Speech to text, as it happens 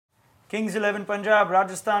Kings XI Punjab,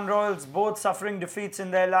 Rajasthan Royals, both suffering defeats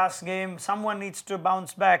in their last game. Someone needs to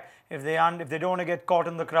bounce back if they don't want to get caught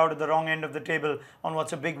in the crowd at the wrong end of the table on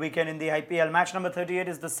what's a big weekend in the IPL. Match number 38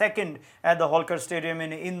 is the second at the Holkar Stadium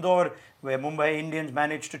in Indore, where Mumbai Indians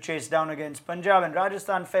managed to chase down against Punjab, and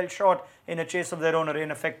Rajasthan fell short in a chase of their own, a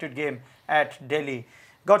rain-affected game at Delhi.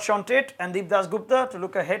 Got Shaun Tait and Dasgupta to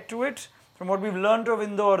look ahead to it. From what we've learned of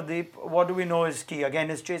Indore, Deep, what do we know is key? Again,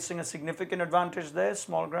 is chasing a significant advantage there,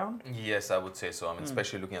 small ground? Yes, I would say so. I mean,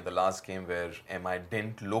 especially looking at the last game where MI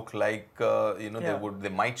didn't look like, they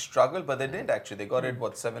might struggle, but they didn't actually. They got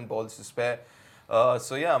it, 7 balls to spare.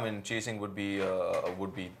 Chasing would be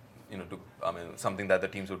something that the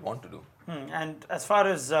teams would want to do. And as far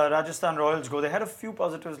as Rajasthan Royals go, they had a few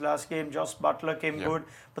positives last game. Josh Butler came good,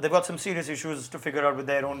 but they've got some serious issues to figure out with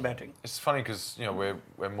their own batting. It's funny because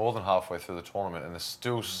we're more than halfway through the tournament, and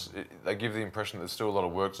they give the impression that there's still a lot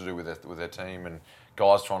of work to do with their team, and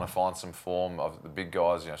guys trying to find some form of the big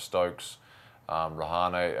guys. Stokes,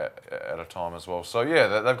 Rahane at a time as well. So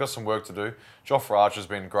they've got some work to do. Jofra Archer's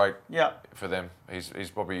been great for them. He's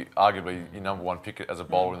probably arguably your number one pick as a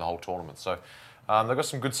bowler in the whole tournament. So they've got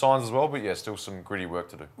some good signs as well, but still some gritty work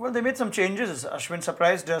to do. Well, they made some changes. Ashwin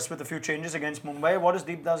surprised us with a few changes against Mumbai. What has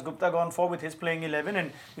Dasgupta gone for with his playing 11?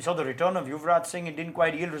 And we saw the return of Yuvraj Singh. It didn't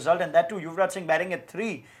quite yield result, and that too, Yuvraj Singh batting at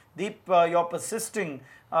 3. Deep, you're persisting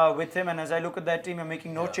with him, and as I look at that team, you're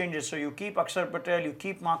making no changes. So you keep Akshar Patel, you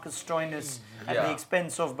keep Marcus Stoinis at the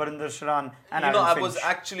expense of Barinder Shran and Aaron I Finch. was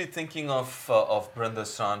actually thinking of Barinder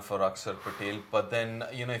Shran for Akshar Patel, but then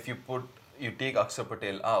if you take Akshar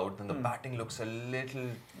Patel out, then the batting looks a little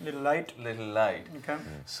light. Okay.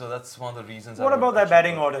 So that's one of the reasons. What about that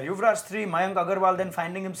batting order? Yuvraj 3, Mayank Agarwal then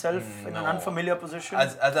finding himself in an unfamiliar position.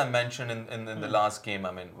 As I mentioned in the last game,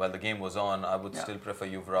 while the game was on, I would still prefer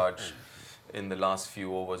Yuvraj in the last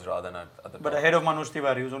few overs rather than at the top. But ahead of Manoj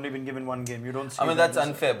Tiwari, who's only been given one game. You don't see that's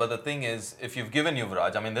unfair. But the thing is, if you've given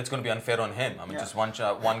Yuvraj, that's going to be unfair on him. Just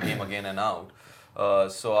one game again and out.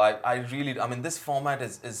 So I really, this format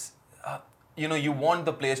is you want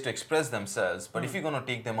the players to express themselves, but if you're going to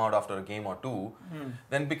take them out after a game or two,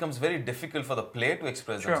 then it becomes very difficult for the player to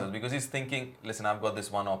express themselves, because he's thinking, listen, I've got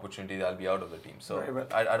this one opportunity, I'll be out of the team. So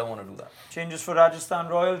I don't want to do that. Changes for Rajasthan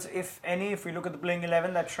Royals, if any, if we look at the playing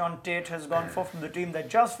 11 that Shaun Tait has gone for from the team that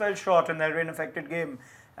just fell short in their rain-affected game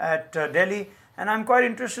at Delhi. And I'm quite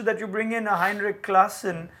interested that you bring in a Heinrich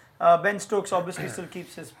Klaassen. Ben Stokes obviously still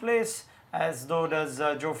keeps his place, as though does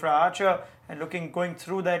Jofra Archer. And going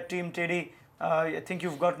through that team, Teddy, I think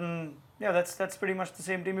you've gotten, that's pretty much the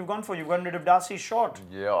same team you've gone for. You've gotten rid of Darcy Short.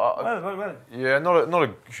 Well. Yeah, not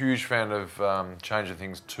a huge fan of changing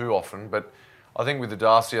things too often, but I think with the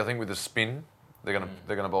Darcy, with the spin, they're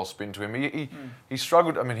gonna bowl spin to him. He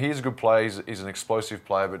struggled. He is a good player. He's an explosive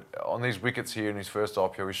player, but on these wickets here in his first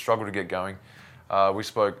IPL, he struggled to get going. We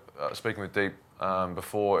speaking with Deep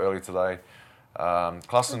before earlier today.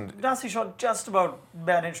 Klaassen, Darcy Short just about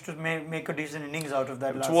managed to make a decent innings out of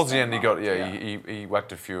that. Towards the end, he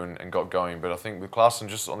whacked a few and got going. But I think with Klaassen,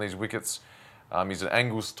 just on these wickets, he's an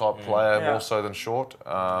angles type player more so than Short.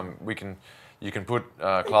 You can put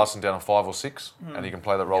Klaassen down on 5 or 6, and he can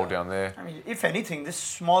play that role down there. If anything, this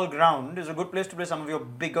small ground is a good place to play some of your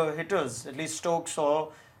bigger hitters, at least Stokes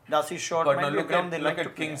or Darcy Short. But now look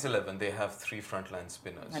at Kings 11. They have 3 frontline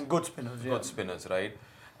spinners and good spinners. Good spinners, right?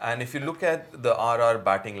 And if you look at the RR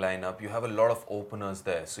batting lineup, you have a lot of openers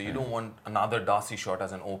there. So you don't want another Darcy Short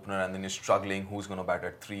as an opener, and then you're struggling who's going to bat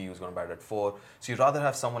at 3, who's going to bat at 4. So you'd rather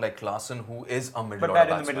have someone like Klaassen, who is a middle order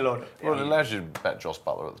batsman. In the middle order. Well, it allows you to bat Josh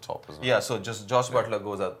Butler at the top, doesn't it? Yeah, so just Josh Butler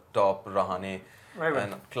goes at top, Rahane,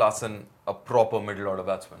 and Klaassen, a proper middle order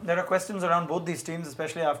batsman. There are questions around both these teams,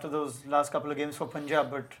 especially after those last couple of games for Punjab.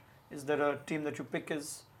 But is there a team that you pick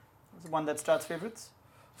as one that starts favourites?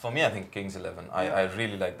 For me, I think Kings 11. I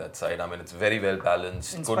really like that side. It's very well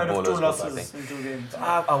balanced. In good spite bowlers, of 2 good losses batting. in 2 games.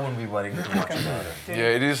 I wouldn't be worrying too much about it.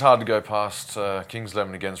 Yeah, it is hard to go past Kings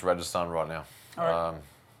 11 against Rajasthan right now. All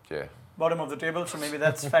right. Bottom of the table, so maybe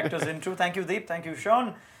that factors into. Thank you, Deep. Thank you,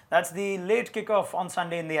 Shaun. That's the late kickoff on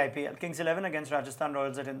Sunday in the IPL. Kings 11 against Rajasthan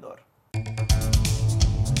Royals at Indore.